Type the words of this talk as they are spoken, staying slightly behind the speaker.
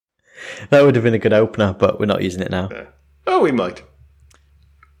That would have been a good opener, but we're not using it now. Yeah. Oh, we might.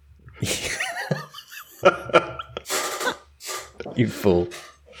 You fool.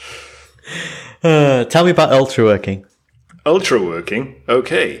 Tell me about ultra working. Ultra working?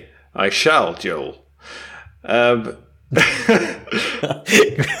 Okay, I shall, Joel.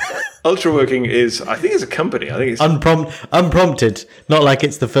 Ultra working is, I think it's a company. I think it's unprompted. Not like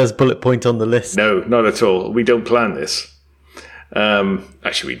it's the first bullet point on the list. No, not at all. We don't plan this.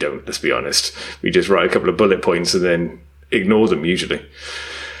 Actually, we don't, let's be honest. We just write a couple of bullet points and then ignore them usually.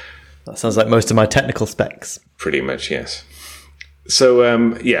 That sounds like most of my technical specs. Pretty much, yes. So,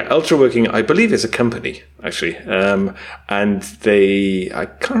 Ultra Working, I believe, is a company, actually. And I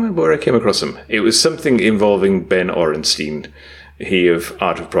can't remember where I came across them. It was something involving Ben Orenstein, he of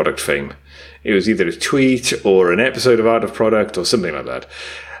Art of Product fame. It was either a tweet or an episode of Art of Product or something like that.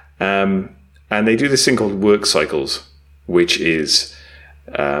 And they do this thing called work cycles, which is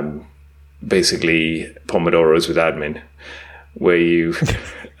basically Pomodoros with admin, where you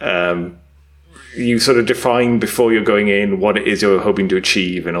you sort of define before you're going in what it is you're hoping to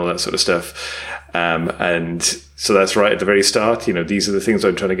achieve and all that sort of stuff. And so that's right at the very start. You know, these are the things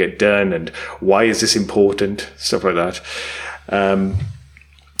I'm trying to get done, and why is this important? Stuff like that.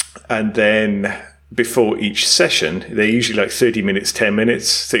 And then before each session, they're usually like 30 minutes, 10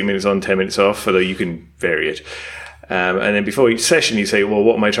 minutes, 30 minutes on, 10 minutes off, although you can vary it. And then before each session, you say, well,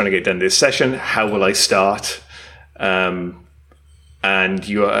 what am I trying to get done this session? How will I start? And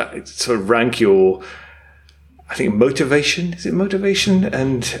you sort of rank your, I think, motivation. Is it motivation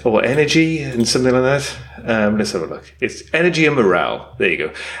or energy and something like that? Let's have a look. It's energy and morale. There you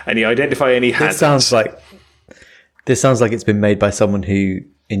go. And you identify any hazards. This sounds like it's been made by someone who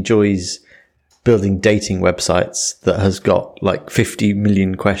enjoys building dating websites that has got like 50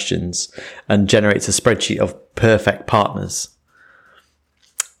 million questions and generates a spreadsheet of perfect partners.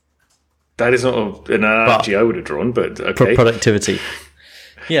 That is not an analogy I would have drawn, but okay. For productivity.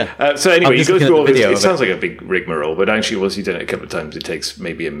 Yeah. So anyway, you go through all this. It sounds like a big rigmarole, but actually once you've done it a couple of times, it takes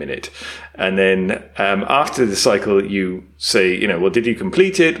maybe a minute. And then after the cycle, you say, well, did you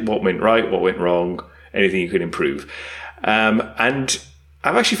complete it? What went right? What went wrong? Anything you could improve? And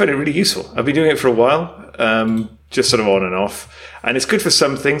I've actually found it really useful. I've been doing it for a while, just sort of on and off. And it's good for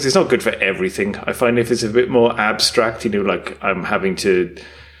some things. It's not good for everything. I find if it's a bit more abstract, like I'm having to,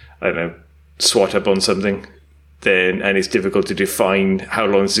 I don't know, swat up on something, and it's difficult to define how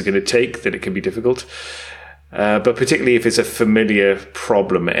long this is going to take, then it can be difficult. But particularly if it's a familiar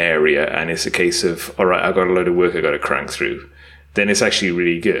problem area and it's a case of, all right, I've got a load of work I've got to crank through, then it's actually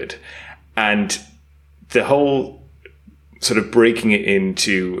really good. And the whole sort of breaking it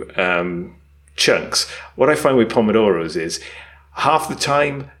into chunks, what I find with Pomodoros is half the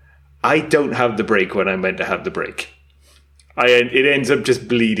time I don't have the break when I'm meant to have the break. It ends up just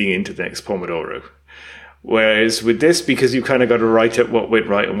bleeding into the next Pomodoro. Whereas with this, because you kind of got to write up what went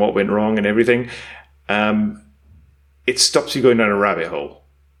right and what went wrong and everything, it stops you going down a rabbit hole.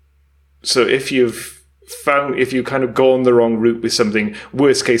 So if you kind of gone the wrong route with something,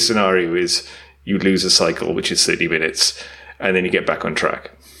 worst case scenario is you lose a cycle, which is 30 minutes, and then you get back on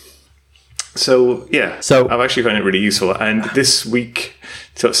track. So, yeah, I've actually found it really useful. And this week,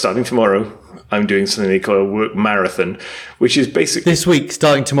 starting tomorrow, I'm doing something they call a work marathon, which is basically... This week,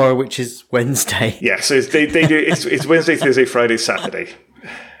 starting tomorrow, which is Wednesday. Yeah, so they do it's Wednesday, Thursday, Friday, Saturday.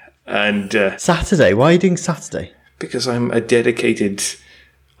 And Saturday? Why are you doing Saturday? Because I'm a dedicated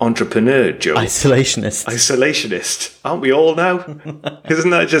entrepreneur, Joe. Isolationist. Aren't we all now?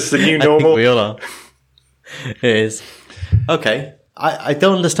 Isn't that just the new normal? I think we all are. It is. Okay. I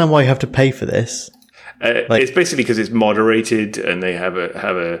don't understand why you have to pay for this. It's basically because it's moderated and they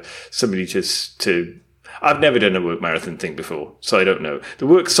have somebody to. I've never done a work marathon thing before, so I don't know. The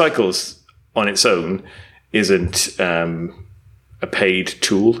work cycles on its own isn't a paid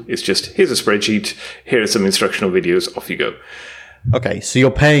tool. It's just, here's a spreadsheet, here are some instructional videos, off you go. Okay, so you're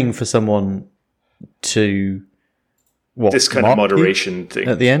paying for someone to this kind of moderation thing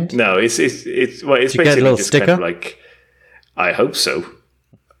at the end? No, it's basically get a little just sticker? kind of like, I hope so.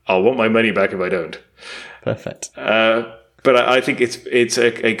 I'll want my money back if I don't. Perfect. But I think it's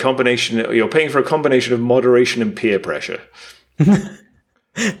a combination. You're paying for a combination of moderation and peer pressure.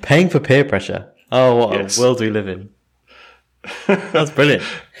 Paying for peer pressure. Oh, what a world we live in. That's brilliant.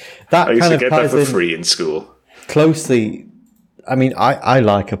 I used to get that for free in school. Closely. I mean, I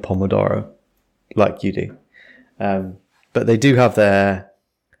like a Pomodoro, like you do. But they do have there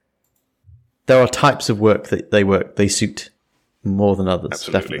are types of work that they suit more than others.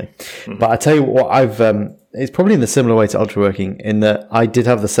 Absolutely. Definitely. Mm-hmm. But I tell you what, it's probably in the similar way to ultra working, in that I did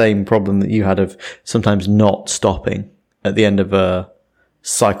have the same problem that you had of sometimes not stopping at the end of a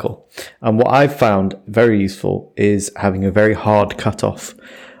cycle. And what I've found very useful is having a very hard cutoff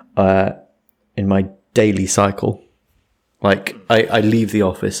in my daily cycle. Like I leave the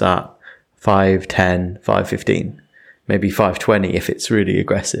office at 5:10, 5:15, maybe 5:20 if it's really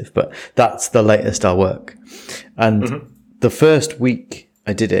aggressive, but that's the latest I'll work. And the first week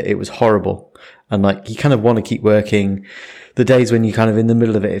I did it, it was horrible. And like, you kind of want to keep working. The days when you're kind of in the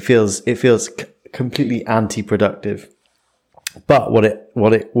middle of it, it feels completely anti-productive. But what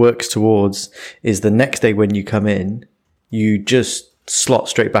it works towards is the next day when you come in, you just slot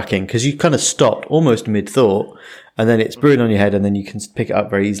straight back in, because you kind of stopped almost mid-thought, and then it's brewing on your head, and then you can pick it up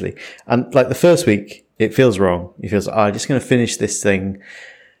very easily. And like the first week, it feels wrong. It feels, I'm just going to finish this thing.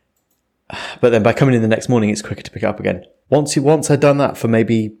 But then by coming in the next morning, it's quicker to pick it up again. Once I'd done that for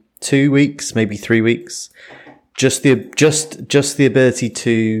maybe 2 weeks, maybe 3 weeks, just the ability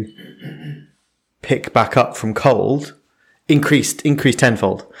to pick back up from cold increased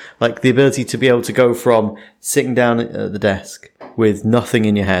tenfold. Like the ability to be able to go from sitting down at the desk with nothing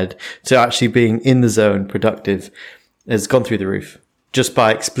in your head to actually being in the zone, productive, has gone through the roof just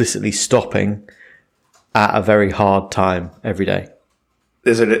by explicitly stopping at a very hard time every day.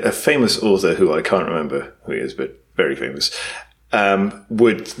 There's a famous author who I can't remember who he is, but very famous,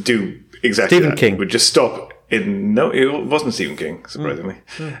 would do exactly Stephen that. King. Would just stop. No, it wasn't Stephen King, surprisingly.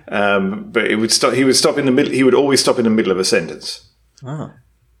 But it would stop. He would stop in the middle. He would always stop in the middle of a sentence. Oh.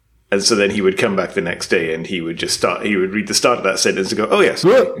 And so then he would come back the next day, and he would just start. He would read the start of that sentence and go, "Oh yes,"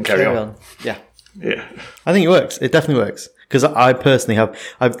 and carry on. Yeah, yeah. I think it works. It definitely works, because I personally have.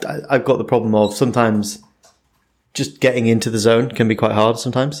 I've got the problem of sometimes just getting into the zone can be quite hard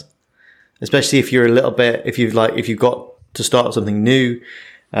sometimes, especially if you're a little bit. If you've got to start something new.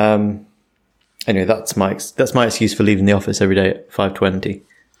 Anyway, that's my excuse for leaving the office every day at 5:20.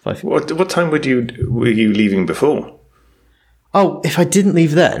 What time were you leaving before? Oh, if I didn't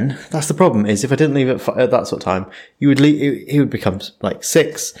leave then, that's the problem. Is if I didn't leave at that sort of time, you would leave. It would become like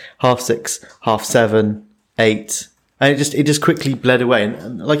 6, 6:30, 7:30, 8, and it just quickly bled away.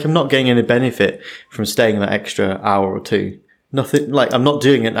 And like, I'm not getting any benefit from staying that extra hour or two. Nothing, like, I'm not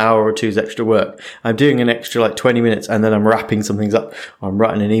doing an hour or two's extra work. I'm doing an extra like 20 minutes, and then I'm wrapping some things up, or I'm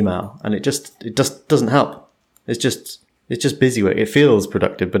writing an email, and it just doesn't help. It's just busy work. It feels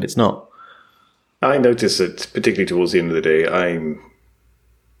productive, but it's not. I notice that particularly towards the end of the day, I'm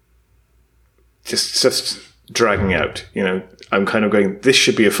just dragging out. You know, I'm kind of going, this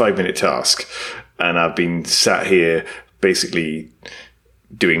should be a 5-minute task, and I've been sat here basically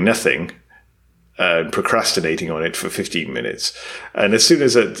doing nothing. Procrastinating on it for 15 minutes. And as soon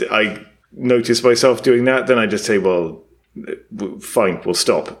as I notice myself doing that, then I just say, well, fine, we'll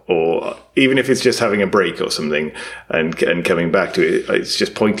stop. Or even if it's just having a break or something and coming back to it, it's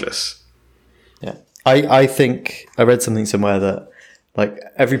just pointless. Yeah. I think I read something somewhere that like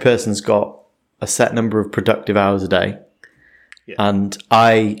every person's got a set number of productive hours a day. Yeah. And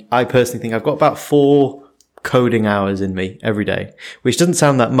I personally think I've got about 4 coding hours in me every day, which doesn't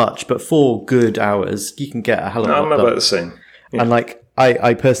sound that much, but 4 good hours, you can get a hell of a lot done. I'm about the same. Yeah. And like,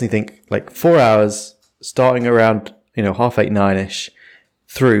 I personally think like 4 hours starting around, 8:30, 9ish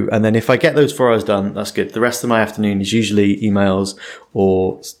through. And then if I get those 4 hours done, that's good. The rest of my afternoon is usually emails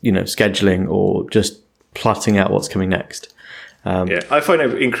or, scheduling or just plotting out what's coming next. I find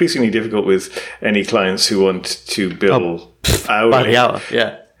it increasingly difficult with any clients who want to bill hourly. By the hour,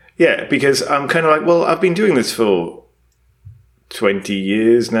 yeah. Yeah, because I'm kind of like, well, I've been doing this for 20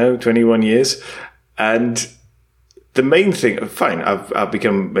 years now, 21 years. And the main thing, fine, I've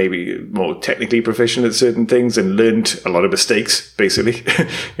become maybe more technically proficient at certain things and learned a lot of mistakes, basically.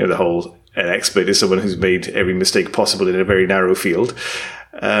 The whole an expert is someone who's made every mistake possible in a very narrow field,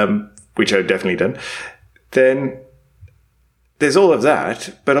 which I've definitely done. Then there's all of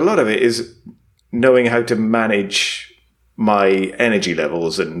that, but a lot of it is knowing how to manage my energy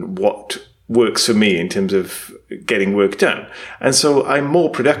levels and what works for me in terms of getting work done. And so I'm more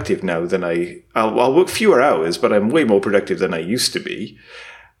productive now than I'll work fewer hours, but I'm way more productive than I used to be.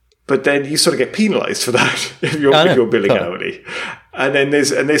 But then you sort of get penalized for that if you're billing hourly. And then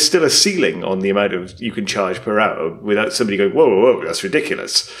there's still a ceiling on the amount of you can charge per hour without somebody going, whoa, that's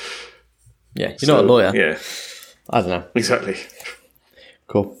ridiculous. Yeah, you're not a lawyer. Yeah. I don't know. Exactly.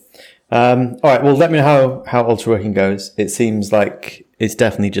 Cool. All right. Well, let me know how ultra working goes. It seems like it's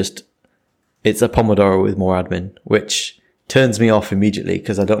definitely it's a Pomodoro with more admin, which turns me off immediately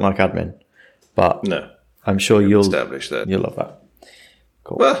because I don't like admin. But no, I'm sure you'll establish that. You'll love that.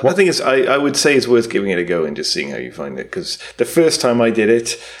 Cool. Well, I think I would say it's worth giving it a go and just seeing how you find it. Because the first time I did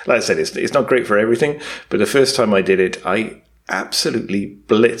it, like I said, it's not great for everything. But the first time I did it, I absolutely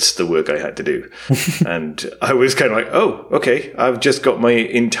blitzed the work I had to do. And I was kind of like, oh, okay, I've just got my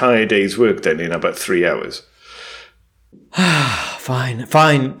entire day's work done in about 3 hours.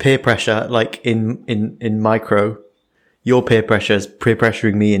 Fine. Peer pressure, like in micro, your peer pressure is peer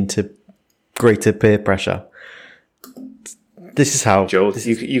pressuring me into greater peer pressure. This is how... Joel,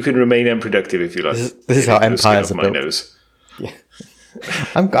 you can remain unproductive if you like. This is how empires are built. Nose. Yeah.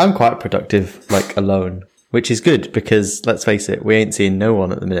 I'm quite productive, like, alone, which is good because, let's face it, we ain't seeing no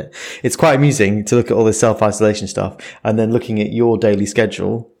one at the minute. It's quite amusing to look at all this self-isolation stuff and then looking at your daily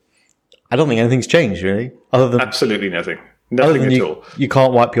schedule. I don't think anything's changed, really. Other than absolutely nothing. Nothing at all. You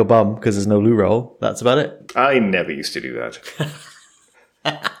can't wipe your bum because there's no loo roll. That's about it. I never used to do that.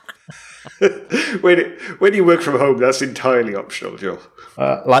 When you work from home, that's entirely optional, Joel.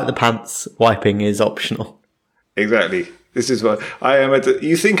 Like the pants, wiping is optional. Exactly. This is what I am at.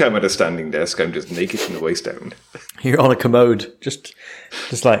 You think I'm at a standing desk? I'm just naked from the waist down. You're on a commode, just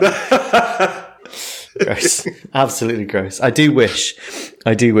like gross, absolutely gross. I do wish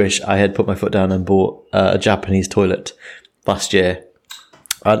I had put my foot down and bought a Japanese toilet last year.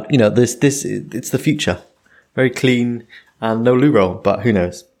 It's the future. Very clean and no loo roll, but who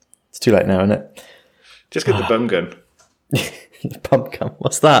knows? It's too late now, isn't it? Just get the bum gun. The bum gun.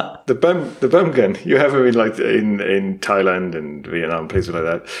 What's that? The bum gun. You have them in Thailand and Vietnam, places like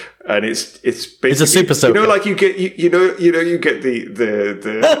that, and it's basically it's a super soaker. Like you get you get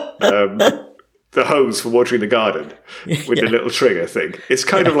the hose for watering the garden with the little trigger thing. It's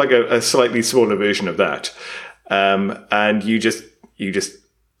kind of like a slightly smaller version of that, and you just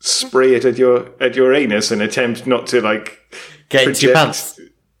spray it at your anus and attempt not to like get into your pants.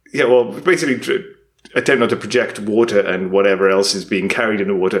 Yeah, well, basically attempt not to project water and whatever else is being carried in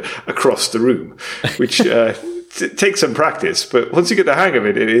the water across the room, which takes some practice. But once you get the hang of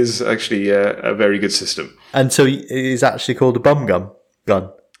it, it is actually a very good system. And so it is actually called a bum gun.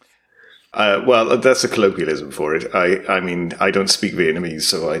 Well, that's a colloquialism for it. I mean, I don't speak Vietnamese,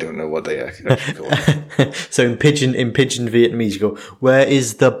 so I don't know what they actually call it. So in pidgin Vietnamese, you go, "Where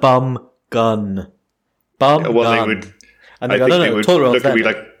is the bum gun?" Bum gun. They would. And they would look at me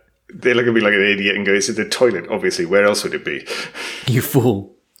like. They look at me like an idiot and go, "It's in the toilet, obviously. Where else would it be?" You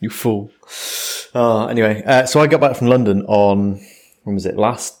fool. Anyway, so I got back from London on, when was it,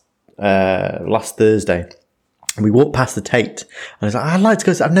 last Thursday. And we walked past the Tate. And I was like, I'd like to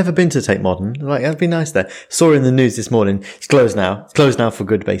go. I've never been to Tate Modern. Like, that'd be nice there. Saw it in the news this morning. It's closed now. It's closed now for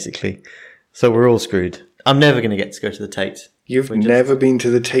good, basically. So we're all screwed. I'm never going to get to go to the Tate. You've never been to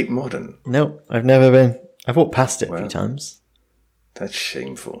the Tate Modern? No, I've never been. I've walked past it a few times. That's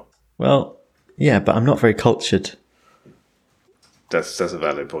shameful. Well, yeah, but I'm not very cultured. That's a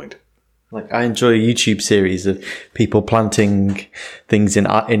valid point. Like, I enjoy a YouTube series of people planting things in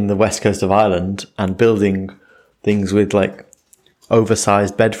the west coast of Ireland and building things with, like,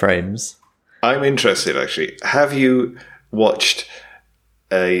 oversized bed frames. I'm interested, actually. Have you watched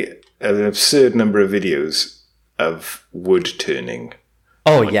an absurd number of videos of wood turning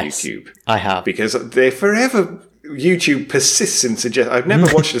on YouTube? I have. Because they're forever... YouTube persists in suggesting. I've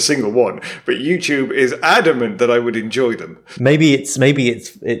never watched a single one, but YouTube is adamant that I would enjoy them. Maybe it's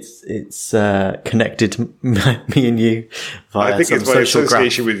connected to me and you via I think it's my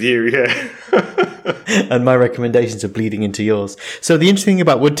association with you, yeah. And my recommendations are bleeding into yours. So the interesting thing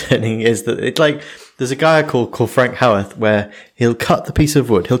about wood turning is that it's like there's a guy called Frank Howarth where he'll cut the piece of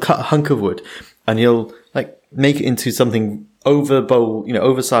wood, he'll cut a hunk of wood, and he'll like make it into something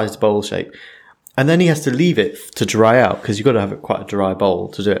oversized bowl shape. And then he has to leave it to dry out because you've got to have quite a dry bowl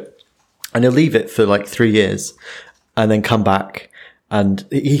to do it. And he'll leave it for like 3 years and then come back, and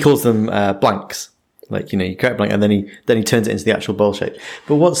he calls them blanks. Like, you create a blank and then he turns it into the actual bowl shape.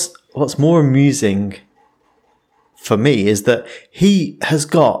 But what's more amusing for me is that he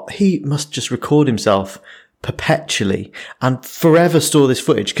must just record himself perpetually and forever store this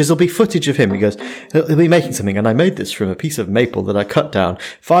footage, because there'll be footage of him. He goes, he'll be making something, and I made this from a piece of maple that I cut down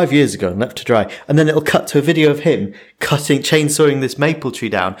 5 years ago and left to dry. And then it'll cut to a video of him chainsawing this maple tree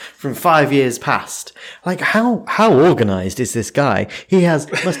down from 5 years past. Like, how organized is this guy? He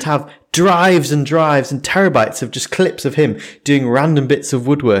must have drives and drives and terabytes of just clips of him doing random bits of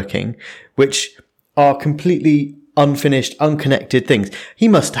woodworking, which are completely unfinished, unconnected things. He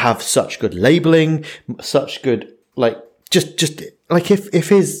must have such good labeling, such good, like, just like if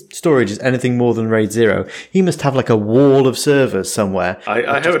his storage is anything more than RAID 0, he must have like a wall of servers somewhere.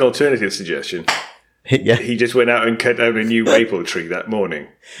 I have an alternative suggestion. Yeah. He just went out and cut down a new maple tree that morning.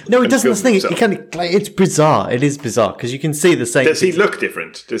 No, it doesn't. That's the thing. He kind of, like, it's bizarre. It is bizarre because you can see the same. Does he look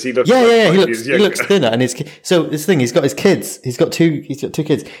different? Does he look? Yeah. He looks thinner, and so this thing. He's got his kids. He's got two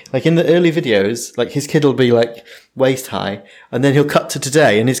kids. Like in the early videos, like his kid will be like waist high, and then he'll cut to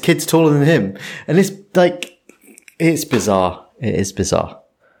today, and his kid's taller than him, and it's like it's bizarre. It is bizarre.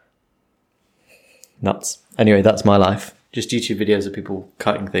 Nuts. Anyway, that's my life. Just YouTube videos of people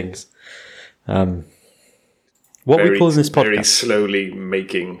cutting things. What are we calling this podcast? Very slowly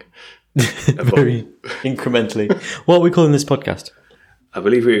making. Very incrementally. What are we calling this podcast? I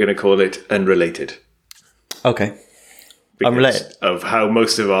believe we're going to call it Unrelated. Okay. Because Unrelated. of how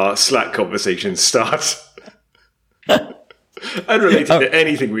most of our Slack conversations start. Unrelated to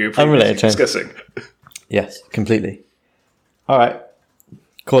anything we were previously discussing. Yes, completely. All right.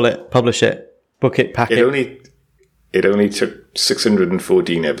 Call it, publish it, book it, pack it. It only took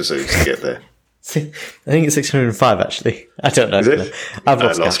 614 episodes to get there. I think it's 605, actually. I don't know. Is it? I've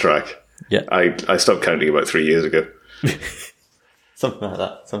lost track. Yeah. I stopped counting about 3 years ago. Something like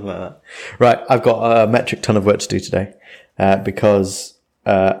that. Right, I've got a metric ton of work to do today because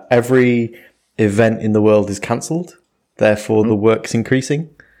every event in the world is cancelled. Therefore, the work's increasing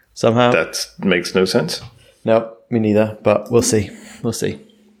somehow. That makes no sense. No, me neither, but we'll see.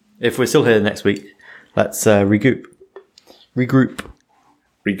 If we're still here next week, let's regroup.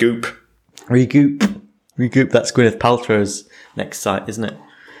 That's Gwyneth Paltrow's next site, isn't it?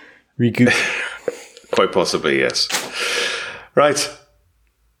 Regoop. Quite possibly, yes. Right.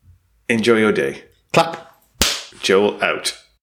 Enjoy your day. Clap. Joel out.